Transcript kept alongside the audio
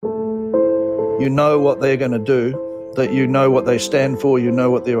You know what they're going to do, that you know what they stand for, you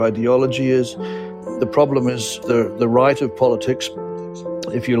know what their ideology is. The problem is the right of politics,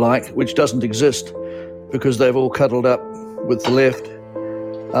 if you like, which doesn't exist because they've all cuddled up with the left.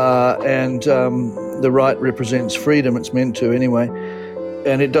 And the right represents freedom, it's meant to anyway,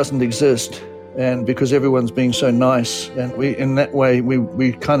 and it doesn't exist. And because everyone's being so nice, and in that way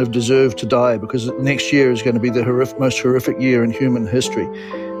we kind of deserve to die, because next year is going to be the most horrific year in human history,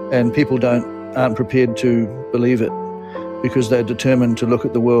 and people aren't prepared to believe it because they're determined to look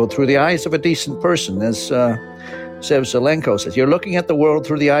at the world through the eyes of a decent person, as Sev Zelenko says. You're looking at the world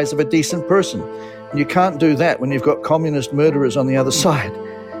through the eyes of a decent person. You can't do that when you've got communist murderers on the other side.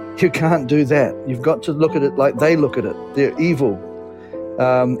 You can't do that. You've got to look at it like they look at it. They're evil.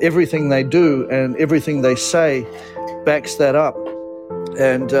 Everything they do and everything they say backs that up.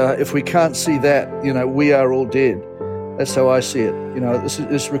 And if we can't see that, we are all dead. That's how I see it.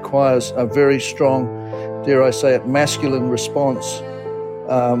 This requires a very strong, dare I say it, masculine response.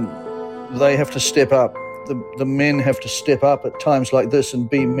 They have to step up. The men have to step up at times like this and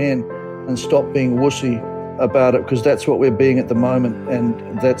be men and stop being wussy about it, because that's what we're being at the moment,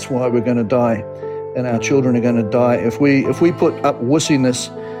 and that's why we're going to die, and our children are going to die. If we put up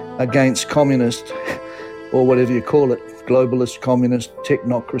wussiness against communist, or whatever you call it, globalist, communist,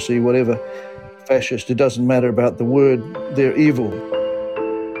 technocracy, whatever, fascist, it doesn't matter about the word, they're evil.